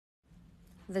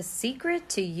The secret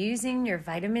to using your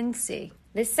vitamin C.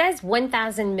 This says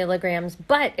 1,000 milligrams,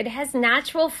 but it has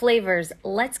natural flavors.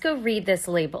 Let's go read this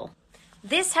label.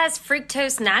 This has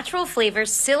fructose, natural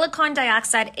flavors, silicon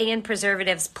dioxide, and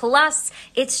preservatives. Plus,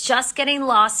 it's just getting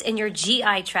lost in your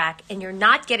GI tract, and you're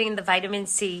not getting the vitamin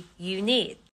C you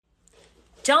need.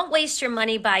 Don't waste your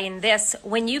money buying this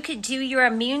when you could do your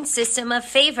immune system a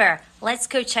favor. Let's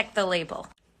go check the label.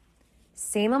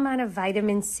 Same amount of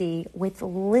vitamin C with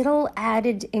little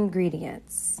added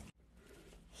ingredients.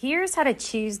 Here's how to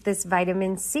choose this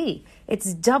vitamin C.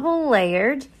 It's double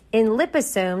layered in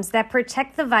liposomes that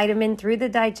protect the vitamin through the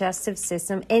digestive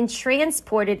system and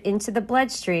transport it into the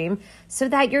bloodstream so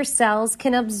that your cells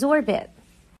can absorb it.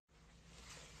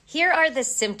 Here are the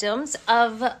symptoms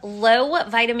of low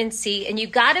vitamin C, and you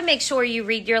got to make sure you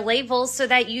read your labels so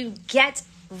that you get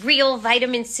real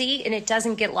vitamin C and it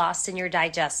doesn't get lost in your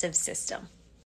digestive system.